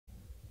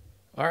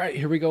All right,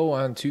 here we go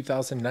on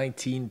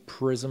 2019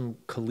 Prizm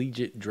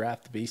Collegiate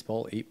Draft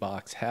Baseball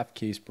 8-box half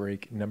case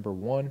break number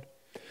 1.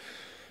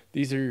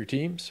 These are your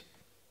teams.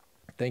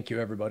 Thank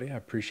you, everybody. I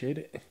appreciate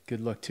it.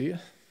 Good luck to you.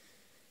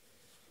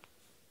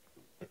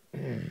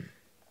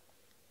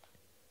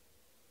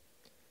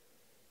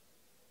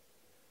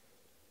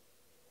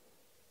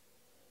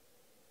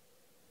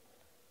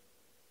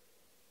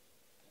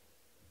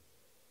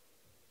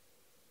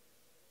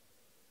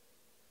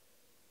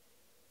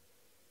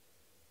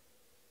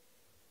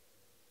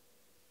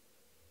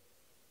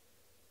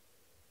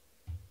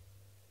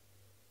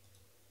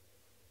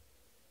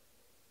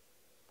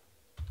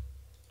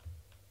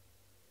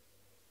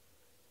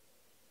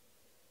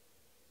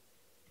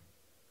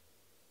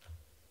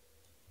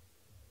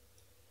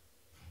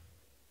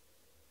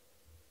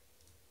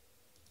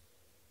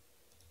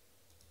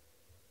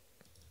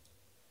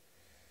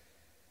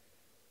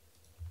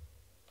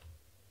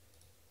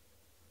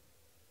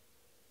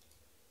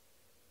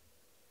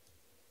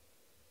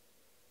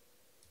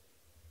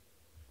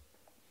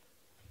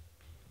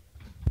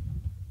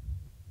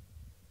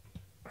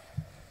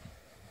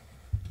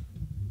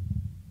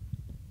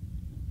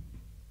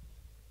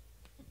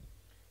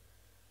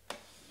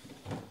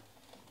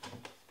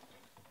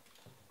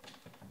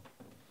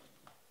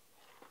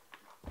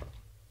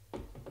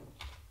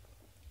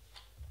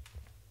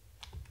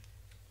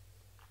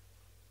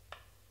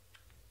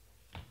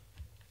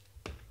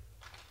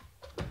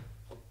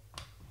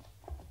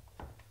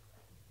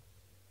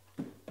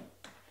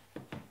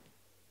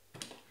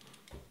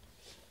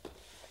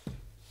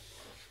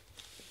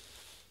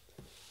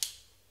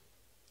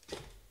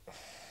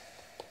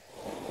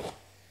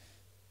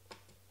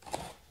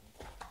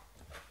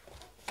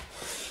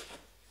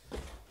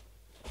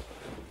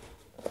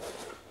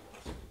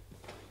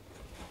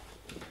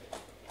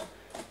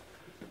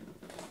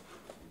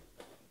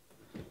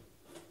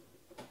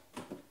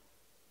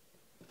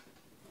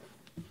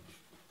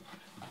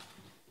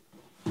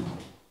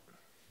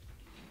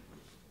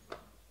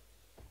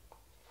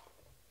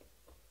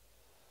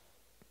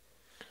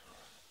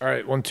 All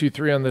right, 1, 2,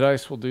 3 on the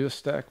dice. We'll do this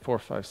stack. 4,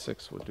 5,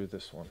 6. We'll do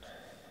this one.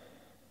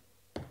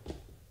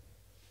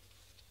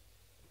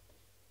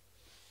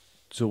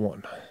 So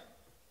 1.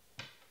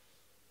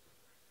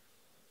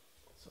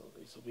 So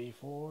these will be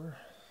for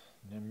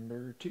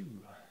number 2.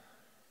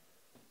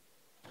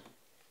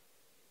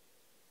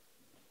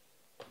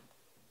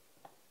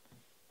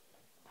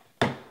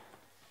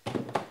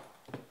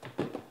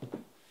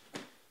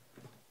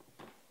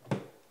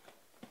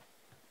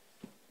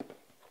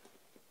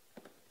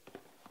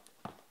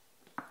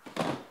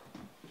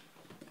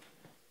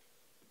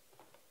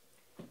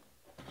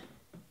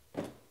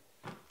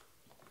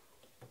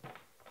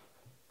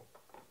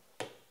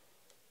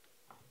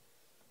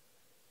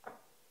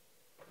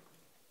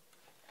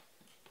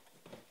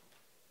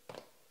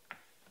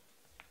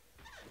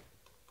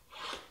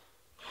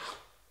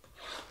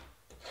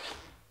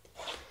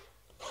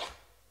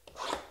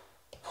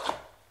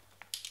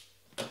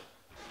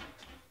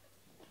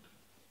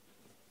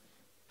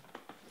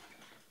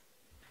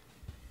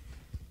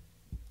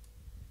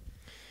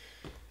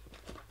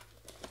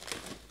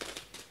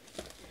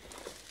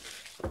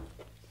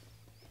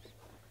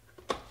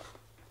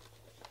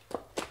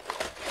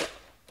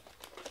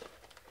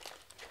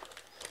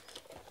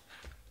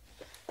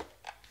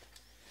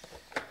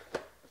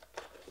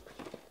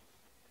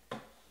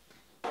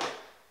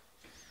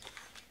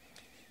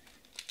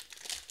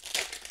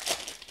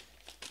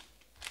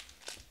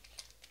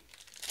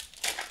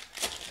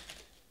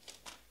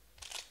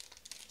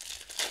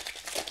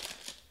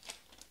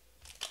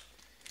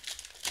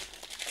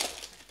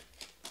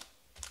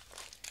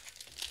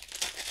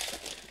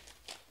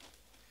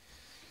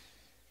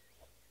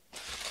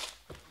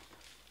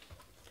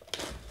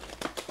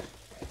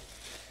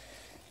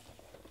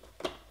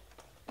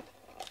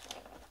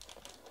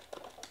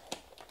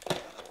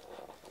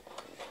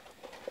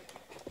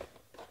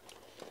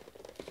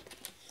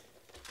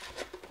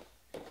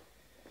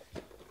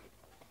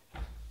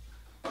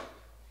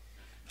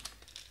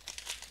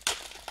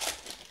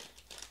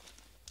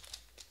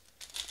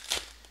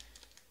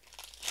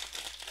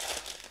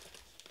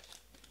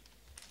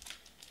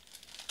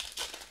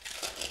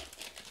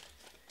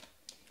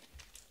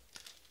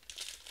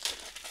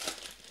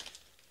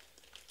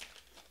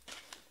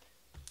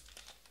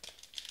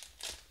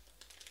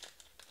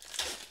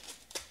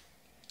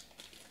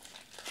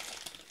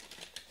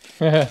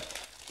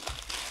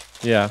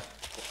 Yeah.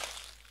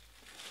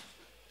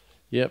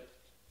 Yep.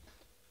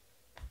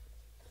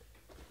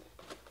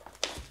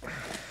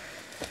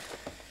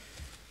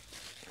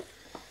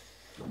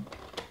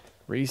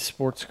 Race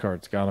Sports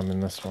Cards got them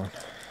in this one.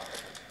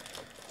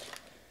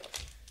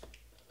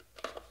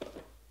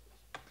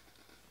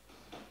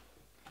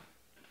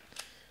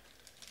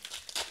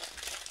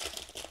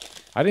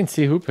 I didn't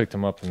see who picked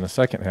them up in the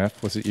second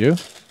half. Was it you?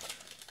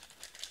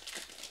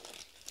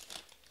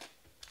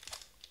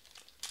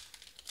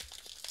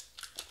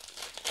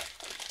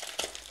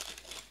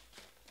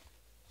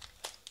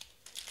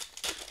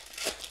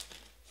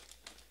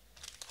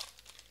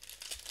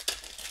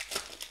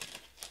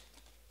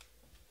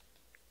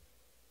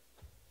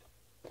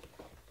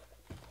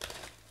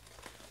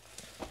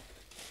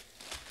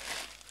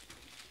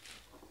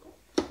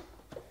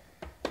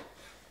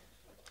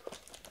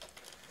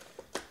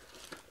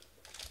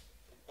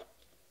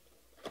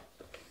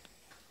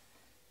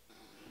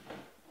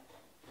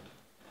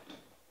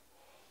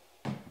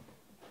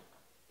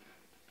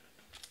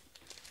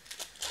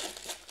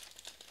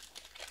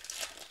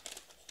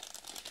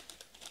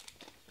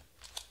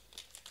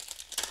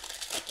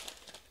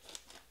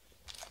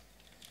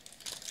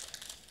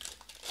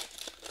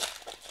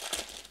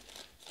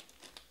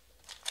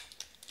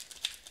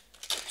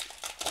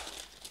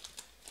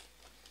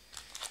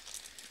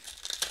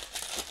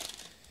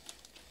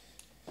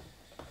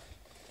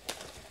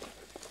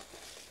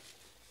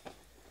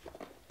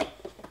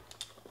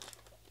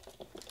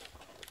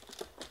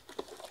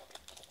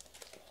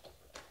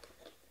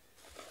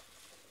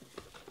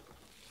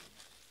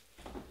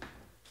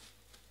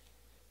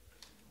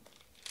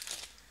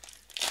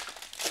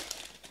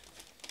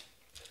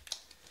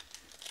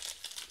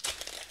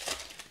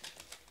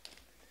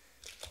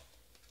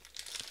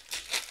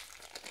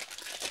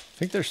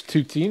 think there's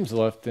 2 teams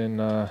left in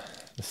the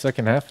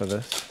second half of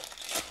this.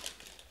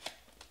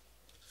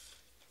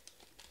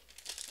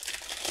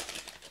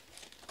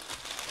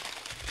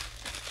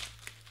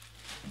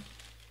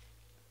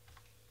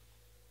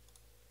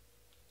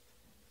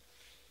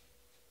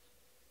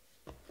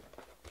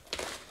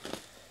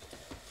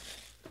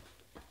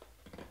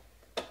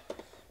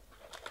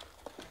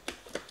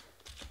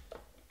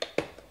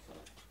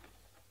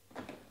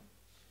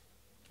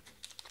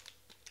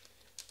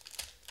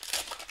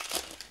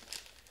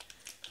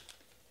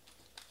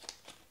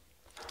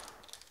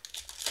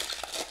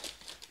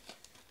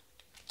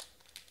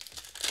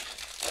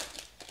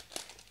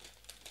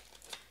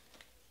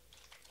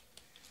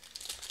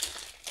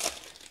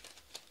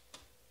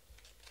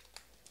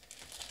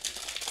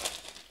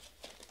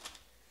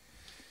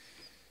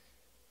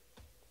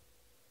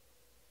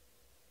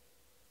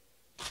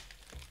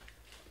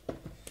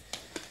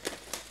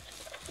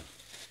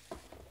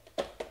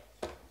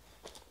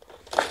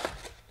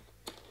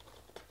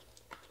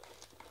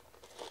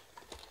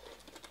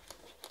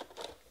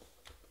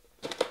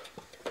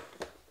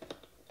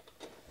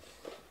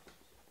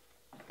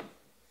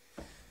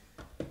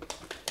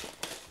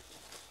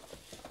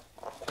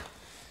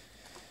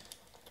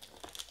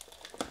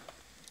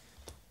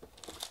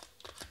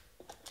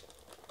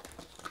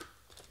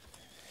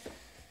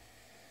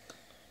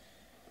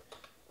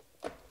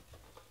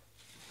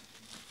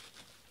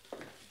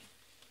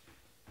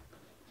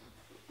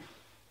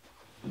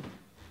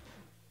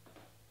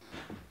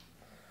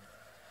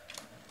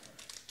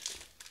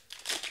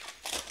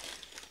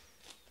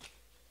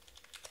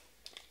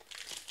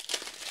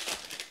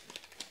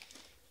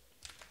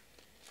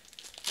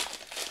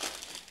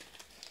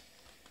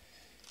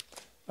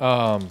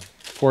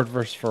 Ford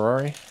versus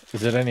Ferrari.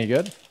 Is it any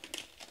good?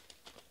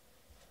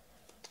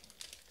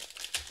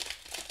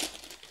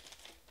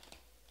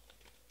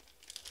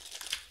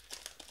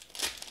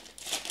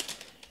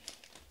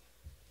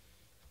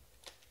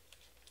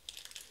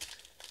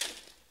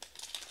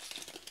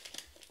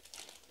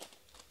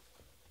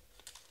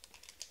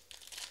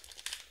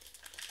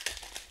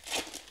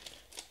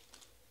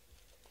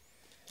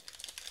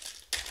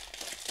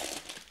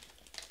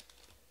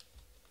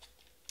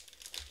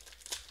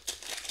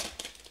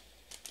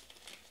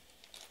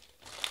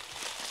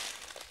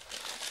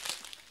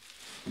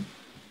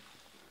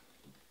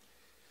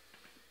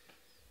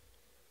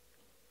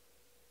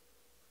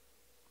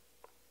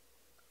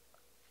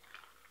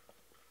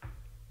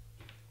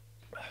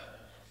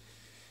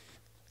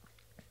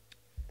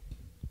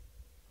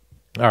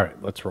 All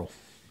right, let's roll.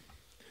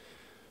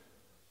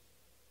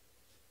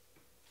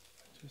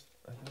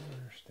 I don't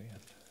understand.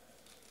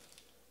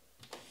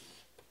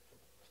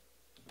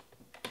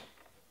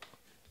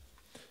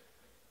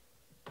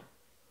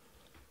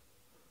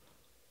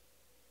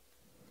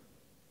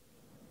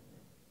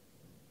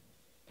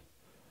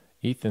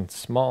 Ethan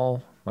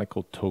Small,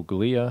 Michael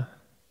Toglia,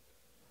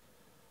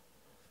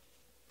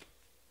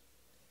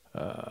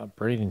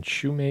 Braden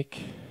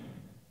Shoemake.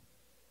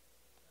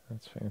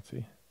 That's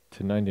fancy.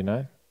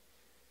 /99.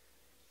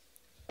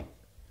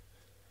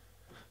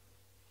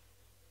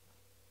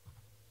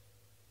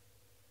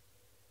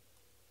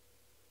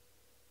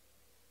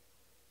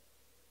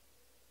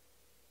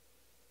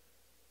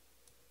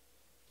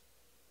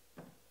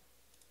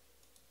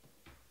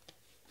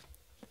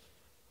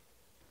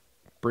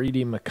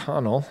 Brady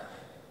McConnell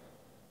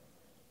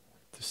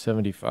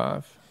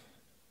 /75.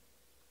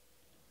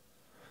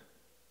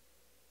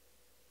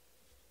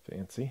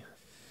 Fancy.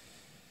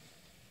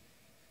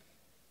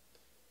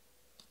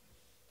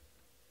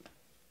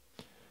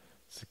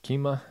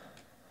 Sakima,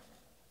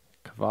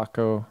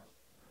 Cavaco,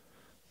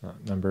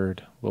 not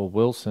numbered. Will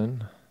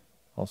Wilson,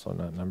 also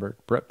not numbered.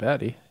 Brett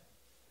Batty,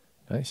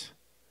 nice.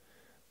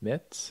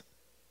 Mets,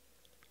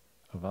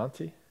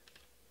 Avanti.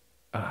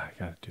 I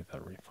gotta do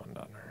that refund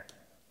on her.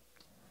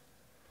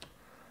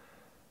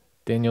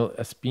 Daniel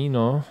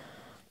Espino,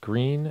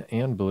 green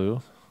and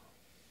blue.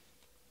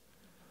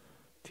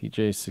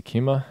 TJ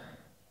Sakima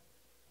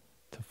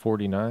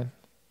 /49.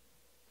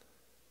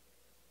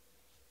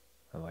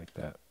 I like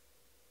that.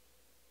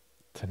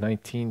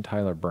 /19,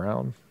 Tyler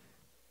Brown.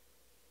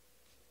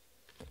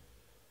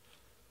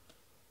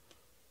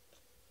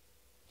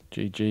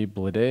 JJ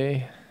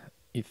Blade,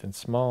 Ethan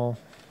Small,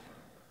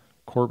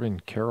 Corbin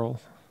Carroll,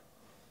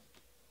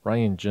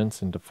 Ryan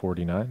Jensen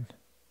 /49.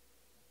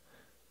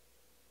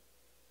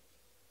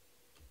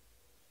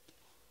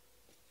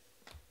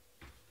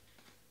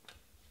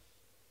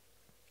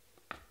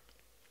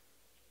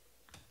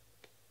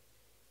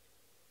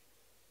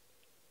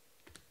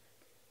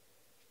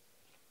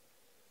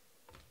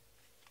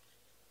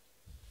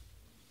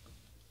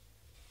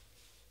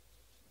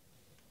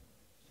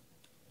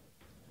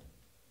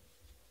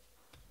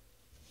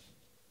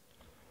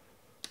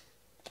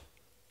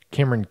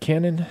 Cameron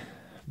Cannon,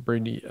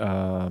 Brady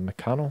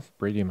McConnell,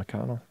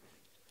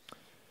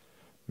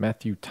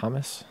 Matthew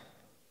Thomas.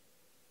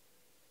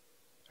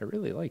 I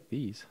really like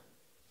these.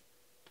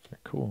 They're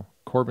cool.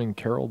 Corbin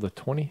Carroll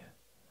 /20.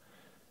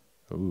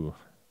 Ooh,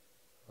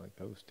 I like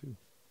those too.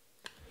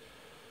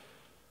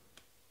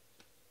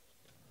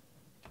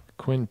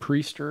 Quinn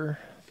Priester,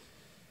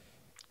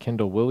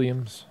 Kendall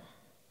Williams,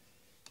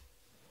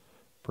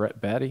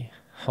 Brett Batty.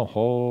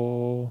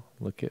 Oh,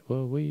 look at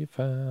what we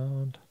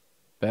found.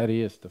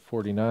 Batty is the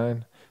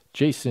 49.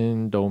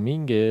 Jason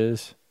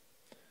Dominguez.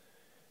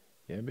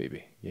 Yeah,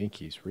 baby.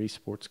 Yankees, race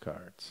sports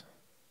cards.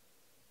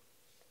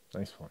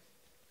 Nice one.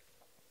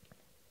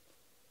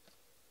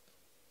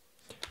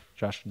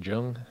 Josh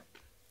Jung.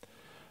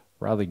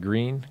 Riley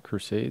Green,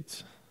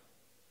 Crusade.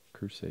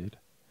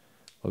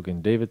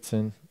 Logan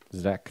Davidson.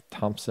 Zach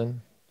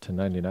Thompson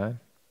 /99.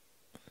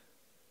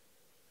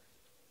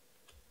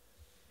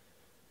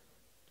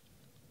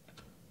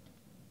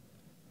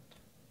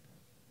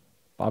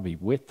 Bobby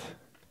Witt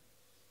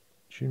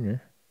Jr.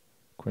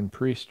 Quinn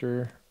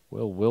Priester.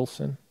 Will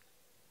Wilson.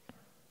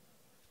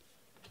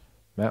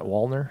 Matt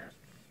Wallner.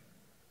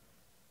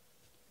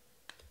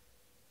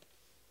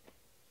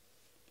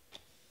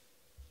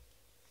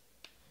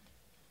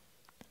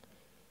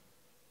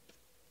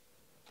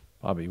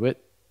 Bobby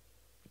Witt.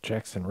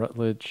 Jackson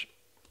Rutledge.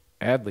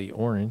 Adley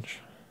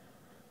Orange.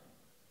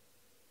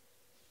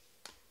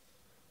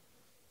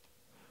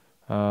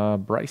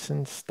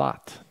 Bryson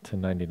Stott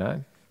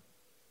 /99.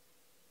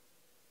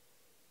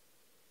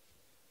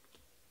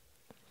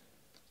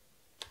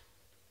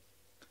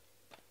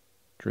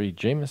 Dre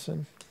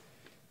Jameson.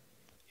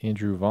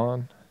 Andrew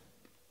Vaughn.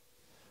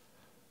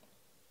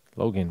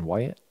 Logan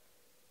Wyatt.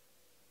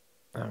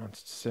 That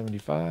one's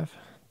 75.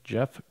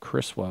 Jeff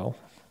Criswell.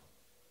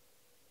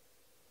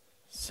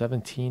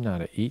 17 out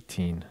of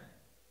 18.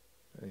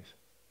 Nice.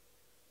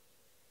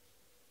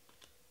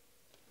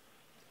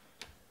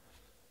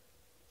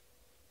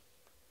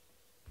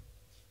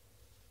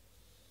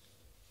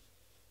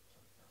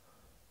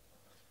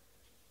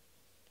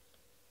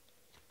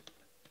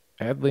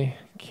 Adley,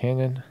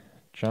 Cannon,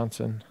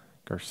 Johnson,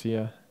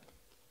 Garcia,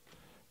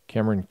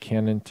 Cameron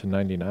Cannon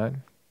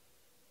 /99.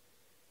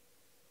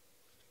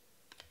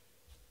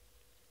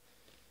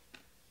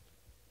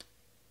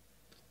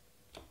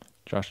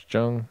 Josh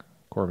Jung,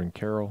 Corbin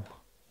Carroll,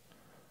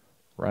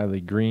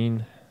 Riley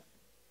Green.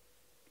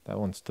 That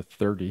one's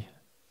 /30.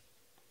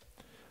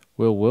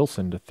 Will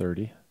Wilson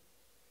 /30.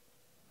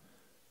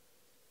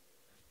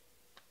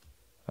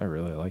 I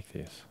really like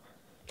these.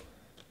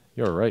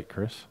 You're right,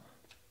 Chris.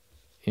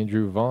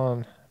 Andrew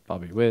Vaughn,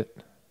 Bobby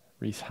Witt,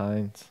 Reese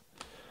Hines,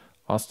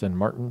 Austin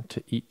Martin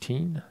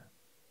 /18.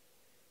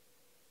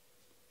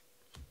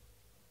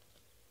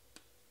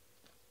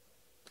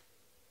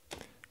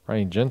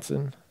 Ryan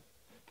Jensen,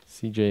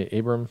 CJ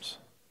Abrams,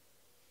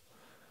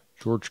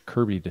 George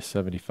Kirby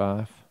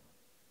 /75.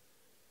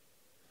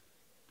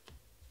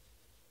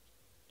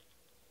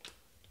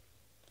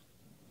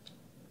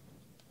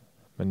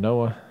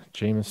 Manoah,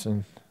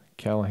 Jameson,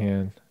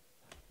 Callahan,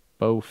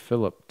 Bo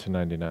Phillip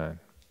 /99.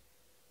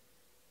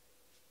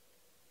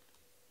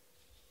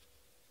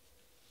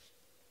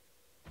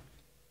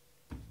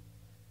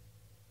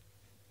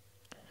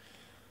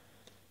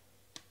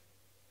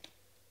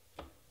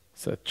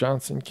 Seth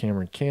Johnson,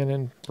 Cameron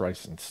Cannon,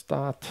 Bryson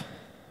Stott,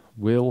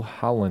 Will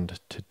Holland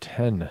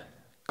 /10.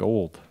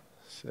 Gold.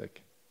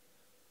 Sick.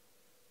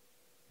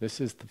 This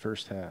is the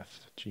first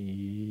half.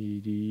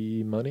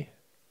 GD money.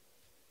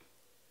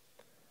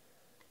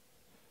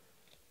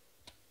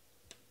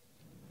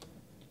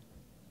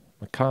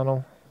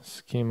 McConnell,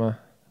 Schema,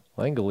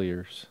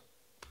 Langoliers.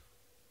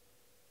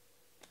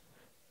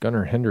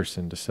 Gunnar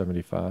Henderson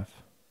 /75.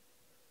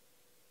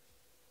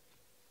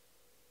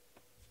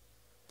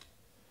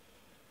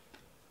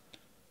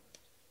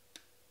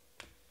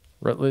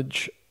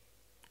 Rutledge,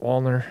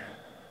 Wallner,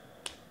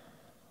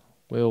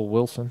 Will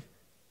Wilson.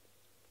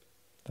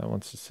 That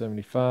one's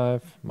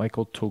 /75.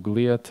 Michael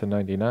Toglia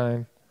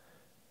 /99.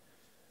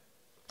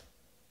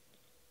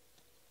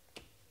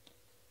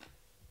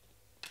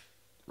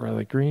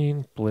 Riley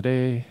Green,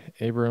 Blade,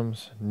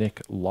 Abrams,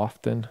 Nick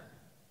Lofton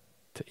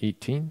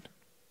 /18.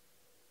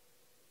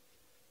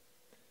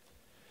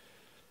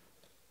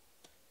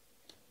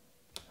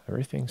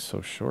 Everything's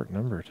so short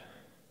numbered.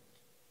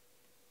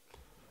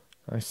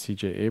 Nice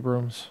CJ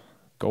Abrams,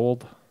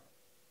 gold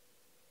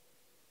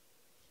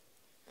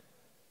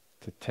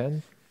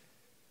 /10.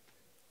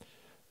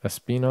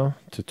 Espino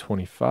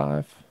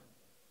 /25.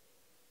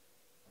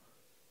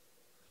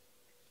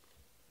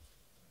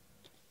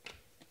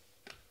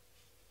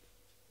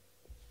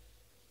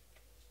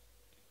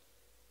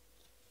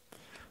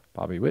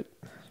 Bobby Witt,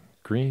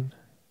 Green,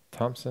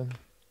 Thompson,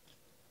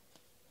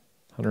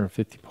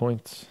 150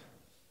 points.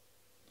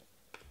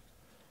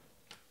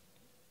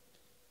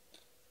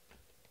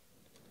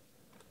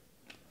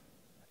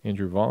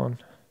 Andrew Vaughn.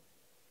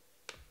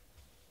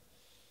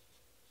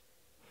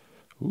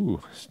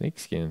 Ooh,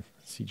 snakeskin.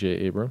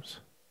 CJ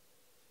Abrams.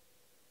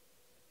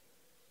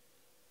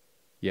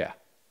 Yeah.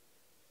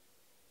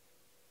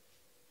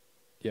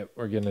 Yep,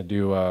 we're going to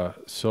do,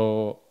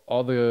 so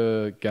all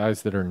the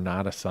guys that are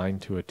not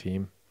assigned to a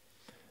team,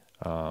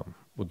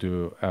 we'll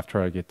do, after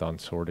I get done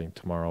sorting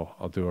tomorrow,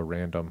 I'll do a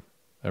random,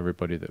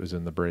 everybody that was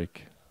in the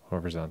break,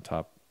 whoever's on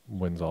top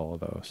wins all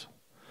of those.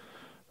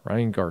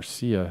 Ryan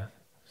Garcia,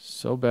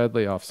 So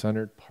badly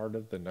off-centered, part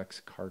of the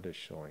next card is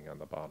showing on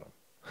the bottom.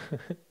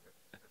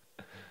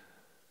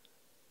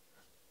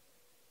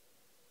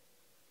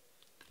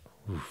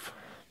 Oof.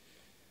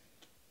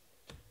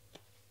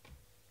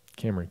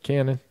 Cameron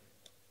Cannon.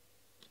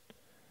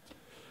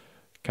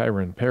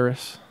 Kyron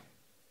Paris.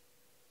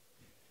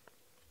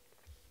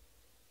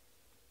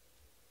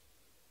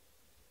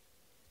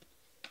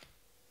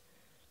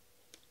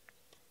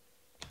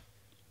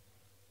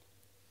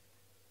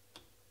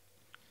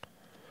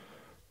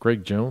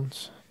 Greg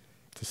Jones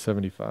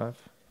 /75.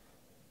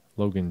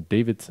 Logan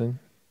Davidson.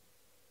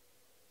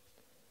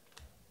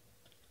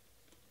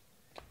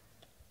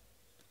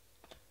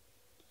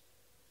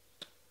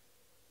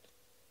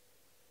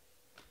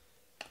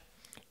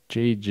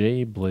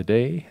 J.J.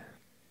 Bleday.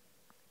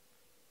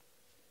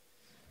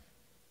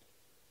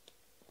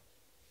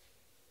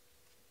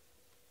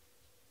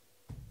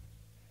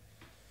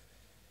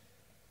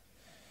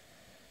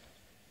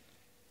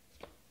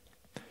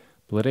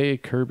 Bleday,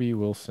 Kirby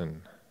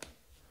Wilson.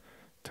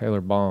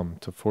 Tyler Baum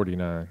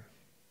 /49.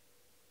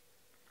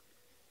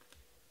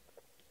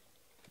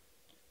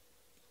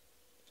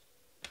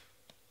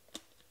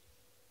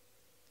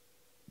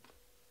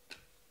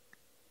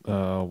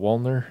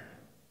 Wallner.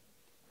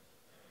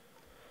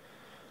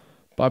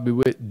 Bobby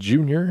Witt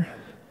Jr.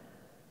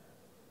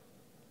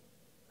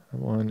 That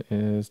one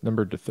is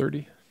numbered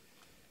 /30.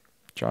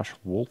 Josh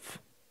Wolf.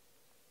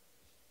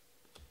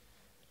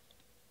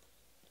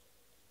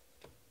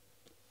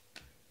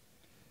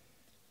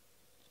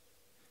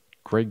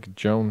 Greg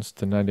Jones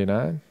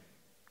 /99.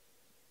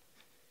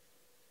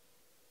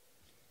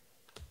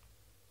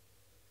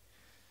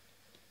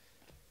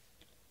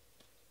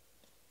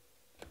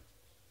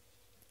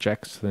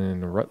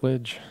 Jackson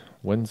Rutledge,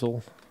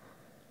 Wenzel,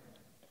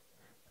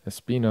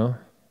 Espino,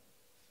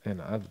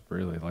 and I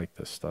really like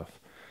this stuff.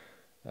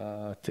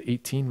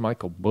 /18,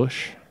 Michael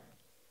Bush.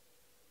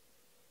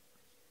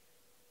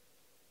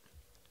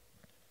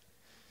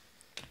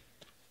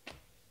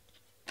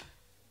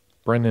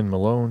 Brendan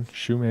Malone,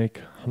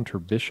 Shoemake, Hunter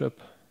Bishop.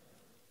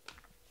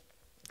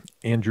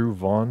 Andrew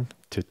Vaughn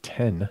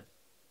 /10,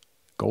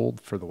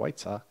 gold for the White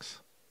Sox,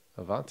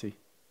 Avanti.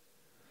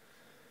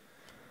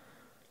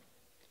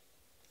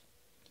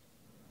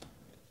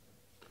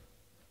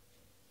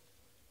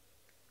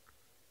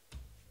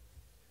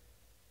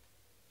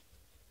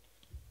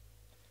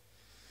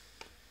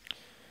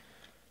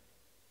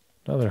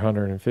 Another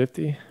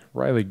 150.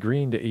 Riley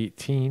Green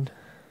 /18.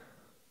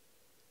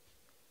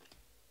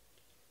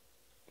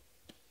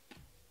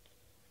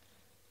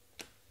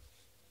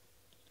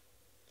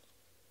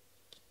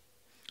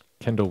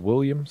 Kendall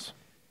Williams.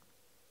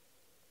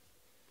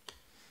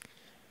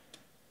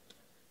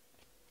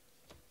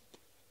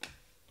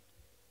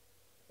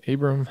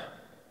 Abram.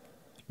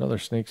 Another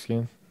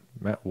snakeskin.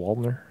 Matt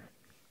Waldner.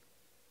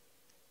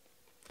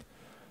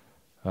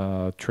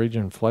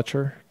 Trajan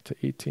Fletcher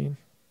 /18.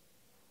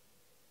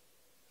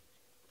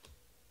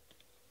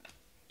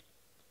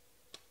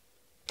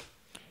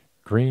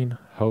 Green,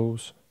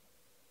 Hose,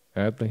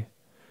 Adley,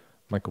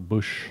 Michael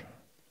Bush.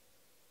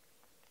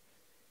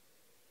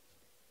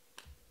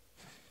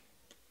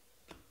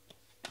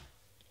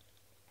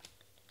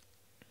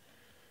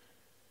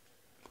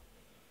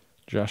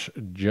 Josh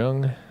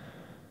Jung,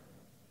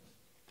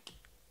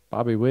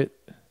 Bobby Witt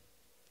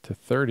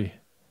 /30.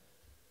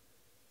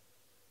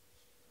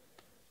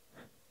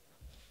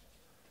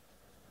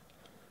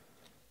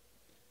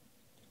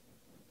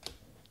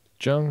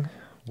 Jung,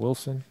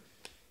 Wilson.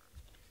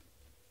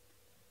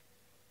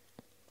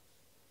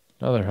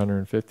 Another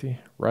 150.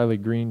 Riley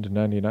Green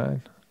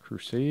 /99.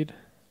 Crusade.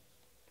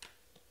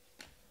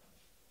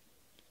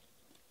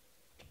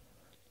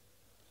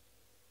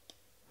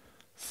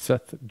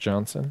 Seth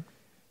Johnson.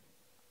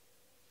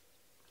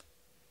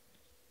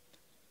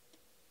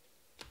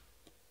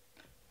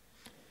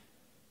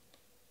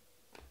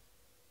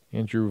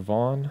 Andrew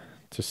Vaughn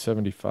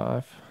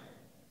 /75.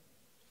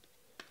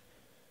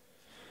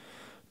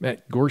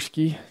 Matt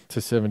Gorski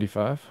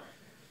 /75.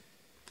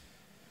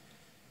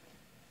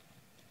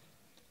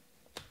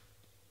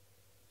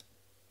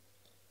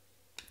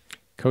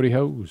 Cody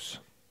Hose.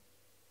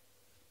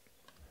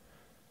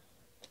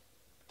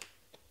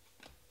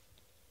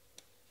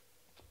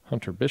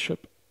 Hunter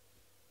Bishop.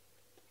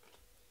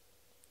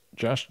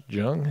 Josh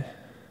Jung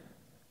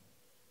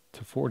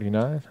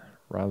 /49.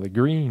 Riley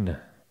Green.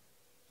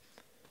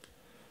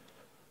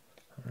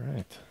 All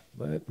right,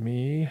 let's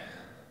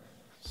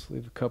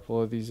leave a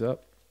couple of these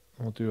up.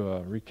 We'll do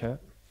a recap.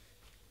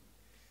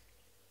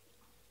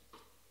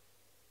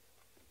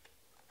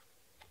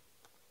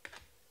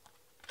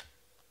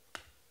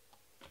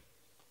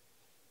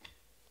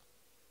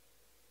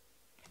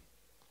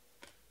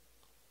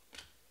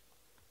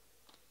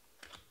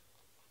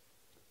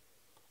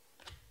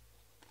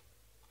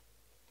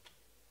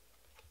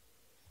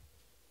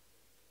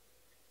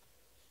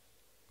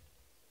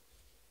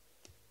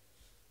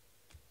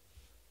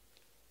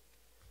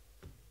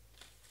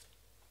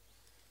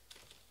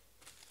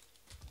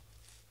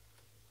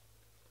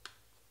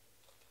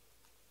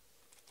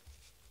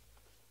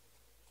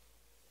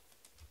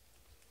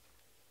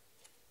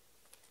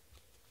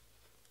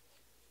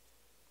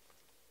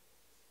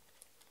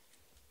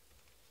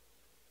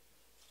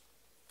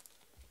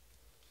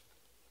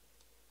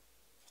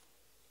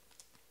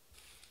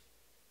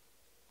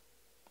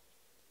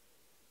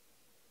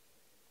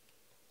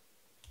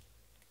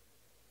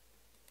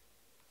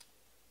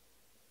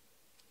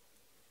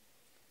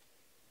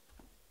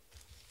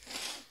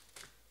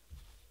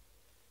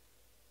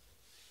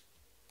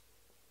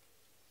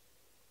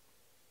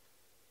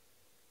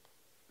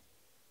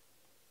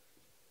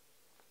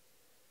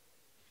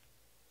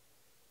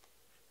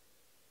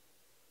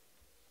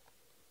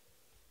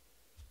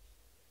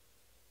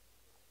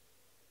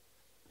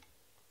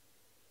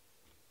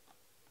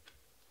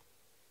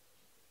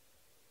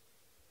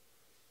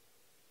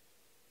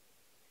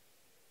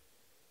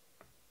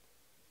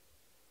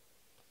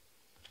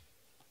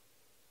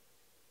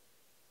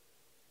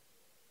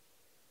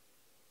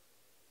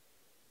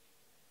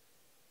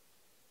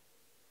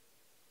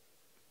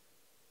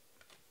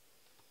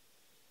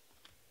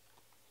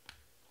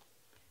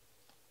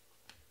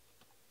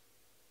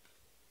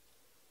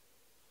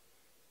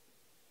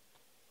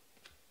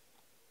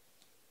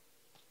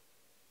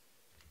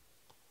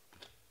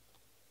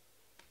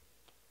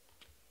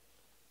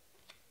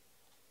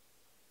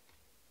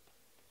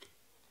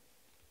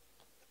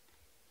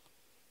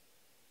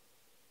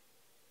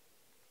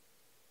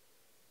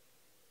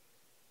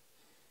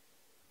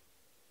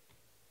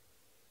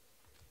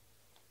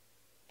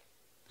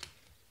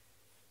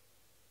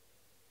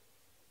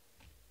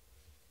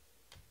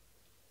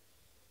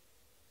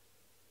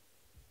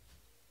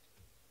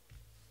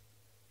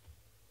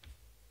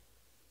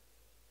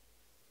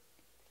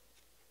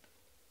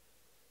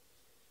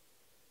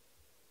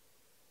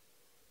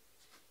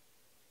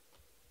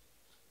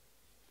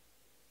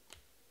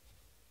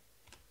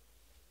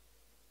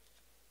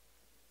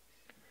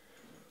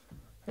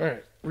 All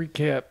right,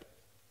 recap.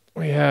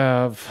 We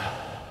have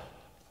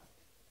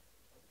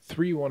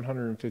 3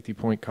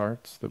 150-point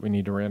cards that we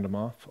need to random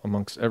off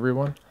amongst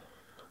everyone.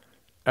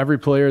 Every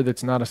player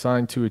that's not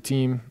assigned to a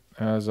team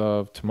as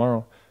of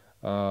tomorrow,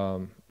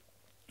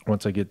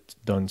 once I get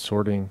done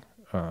sorting,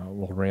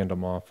 we'll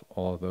random off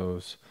all of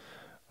those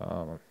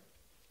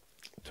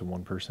to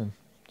one person.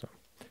 So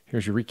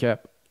here's your recap.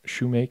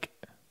 Shoemake,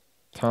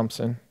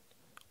 Thompson,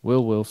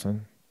 Will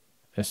Wilson,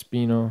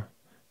 Espino,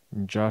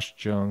 and Josh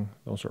Jung.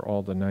 Those are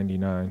all to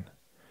 99.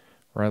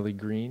 Riley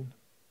Green,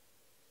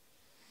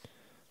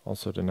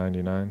 also to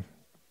 99.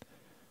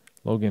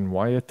 Logan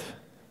Wyatt,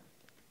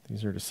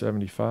 these are to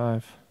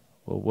 75.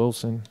 Will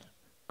Wilson,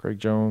 Greg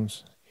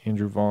Jones,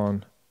 Andrew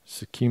Vaughn,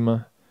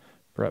 Sakima,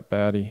 Brett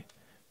Batty,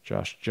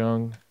 Josh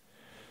Jung,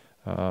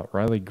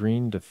 Riley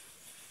Green to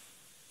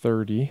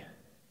 30.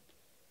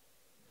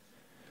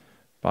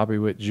 Bobby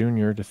Witt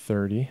Jr. to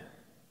 30.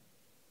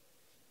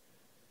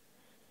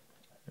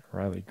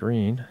 Riley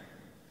Green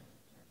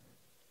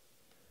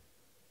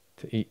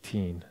to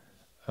 18.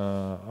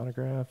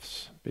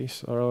 Autographs,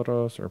 base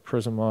autos, or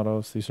Prizm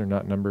autos. These are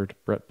not numbered.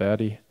 Brett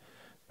Batty,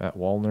 Matt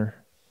Wallner,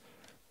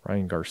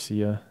 Ryan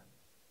Garcia,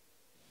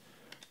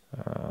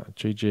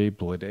 JJ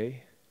Bleday,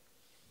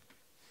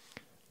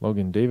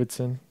 Logan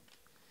Davidson,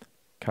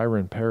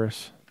 Kyron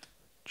Paris,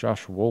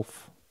 Josh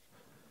Wolf,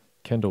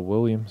 Kendall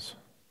Williams,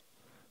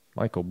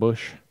 Michael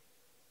Bush,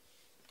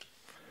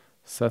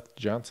 Seth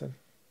Johnson,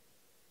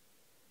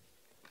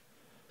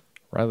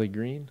 Riley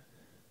Green,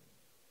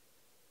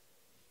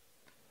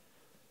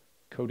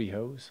 Cody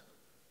Hose.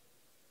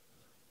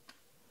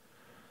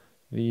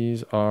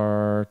 These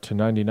are to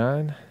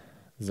 99.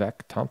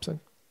 Zach Thompson,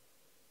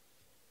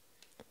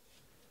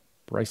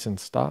 Bryson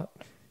Stott,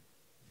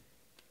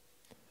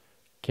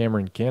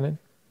 Cameron Cannon,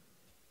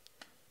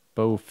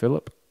 Bo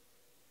Phillip,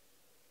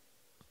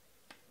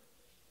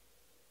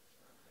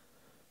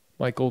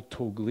 Michael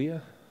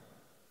Toglia,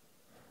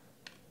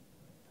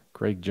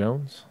 Greg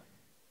Jones.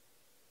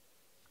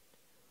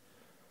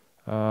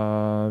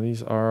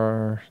 These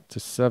are to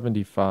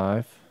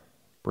 75.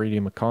 Brady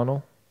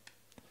McConnell,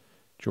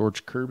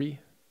 George Kirby,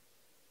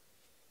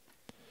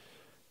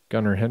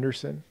 Gunnar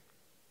Henderson,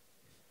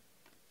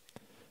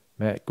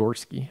 Matt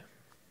Gorski,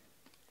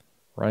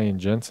 Ryan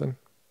Jensen,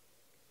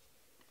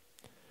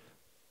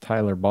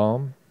 Tyler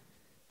Baum,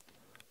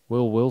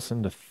 Will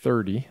Wilson to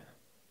 30.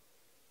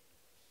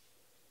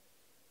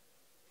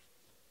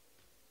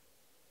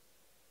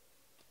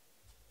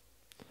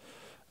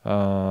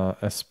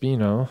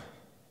 Espino,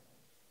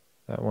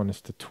 that one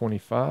is to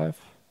 25.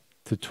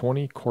 To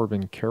 20,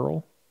 Corbin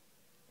Carroll.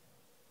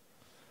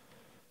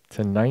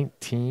 To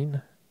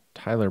 19,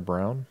 Tyler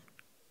Brown.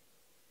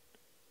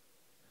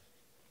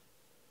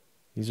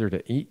 These are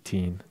to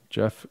 18,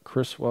 Jeff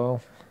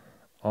Criswell,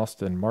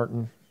 Austin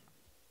Martin,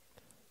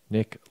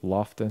 Nick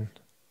Lofton,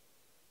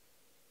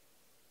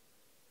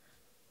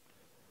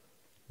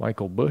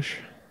 Michael Bush,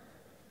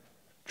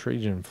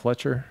 Trajan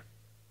Fletcher,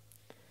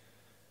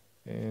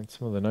 and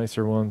some of the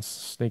nicer ones,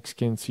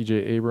 Snakeskin,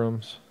 CJ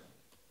Abrams,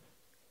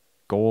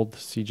 Gold,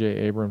 CJ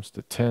Abrams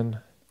to 10,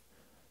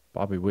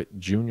 Bobby Witt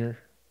Jr.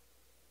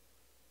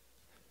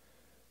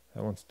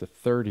 That one's to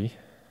 30,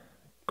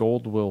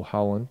 Gold Will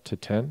Holland to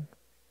 10,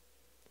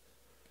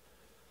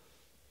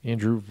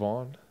 Andrew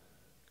Vaughn,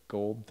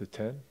 Gold to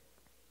 10,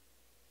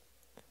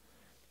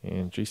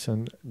 and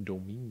Jason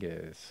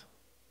Dominguez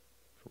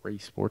for Ray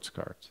Sports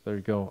Cards. There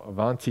you go.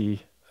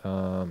 Avanti,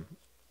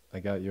 I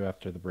got you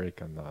after the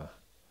break on the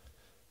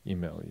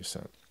email you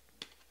sent.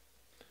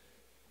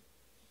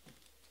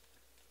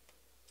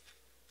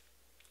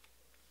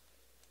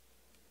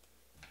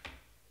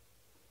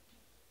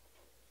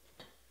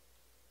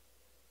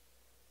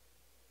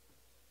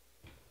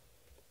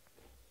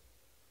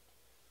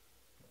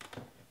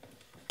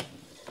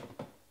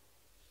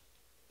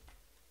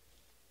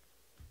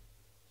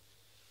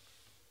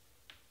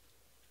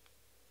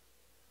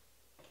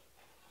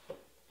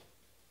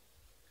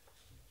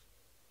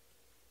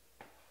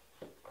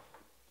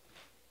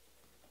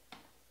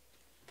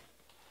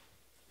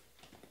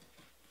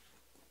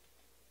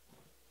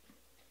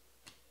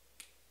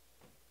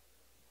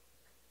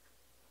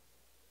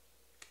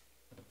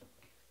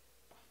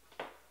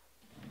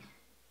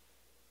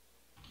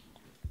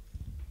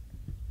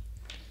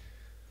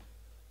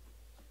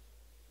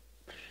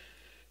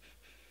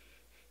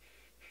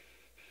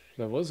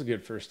 That was a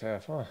good first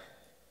half, huh?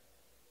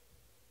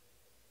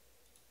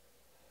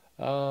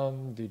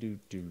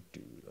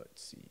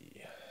 Let's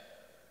see.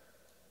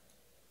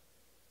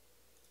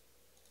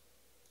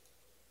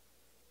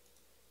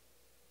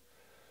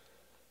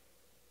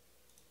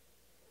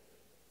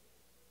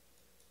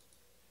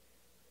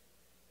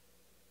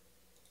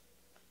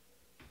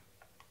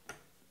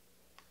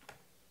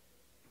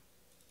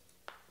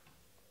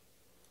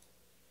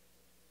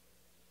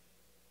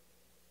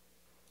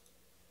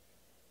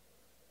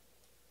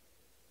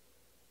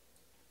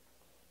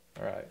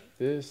 All right,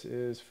 this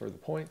is for the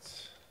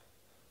points.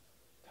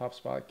 Top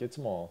spot gets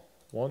them all.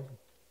 1,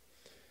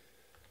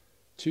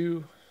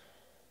 2,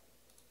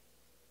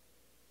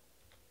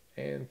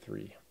 and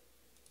 3.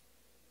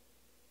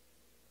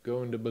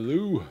 going to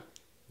blue.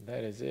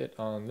 That is it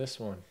on this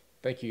one.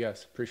 Thank you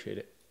guys. Appreciate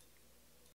it.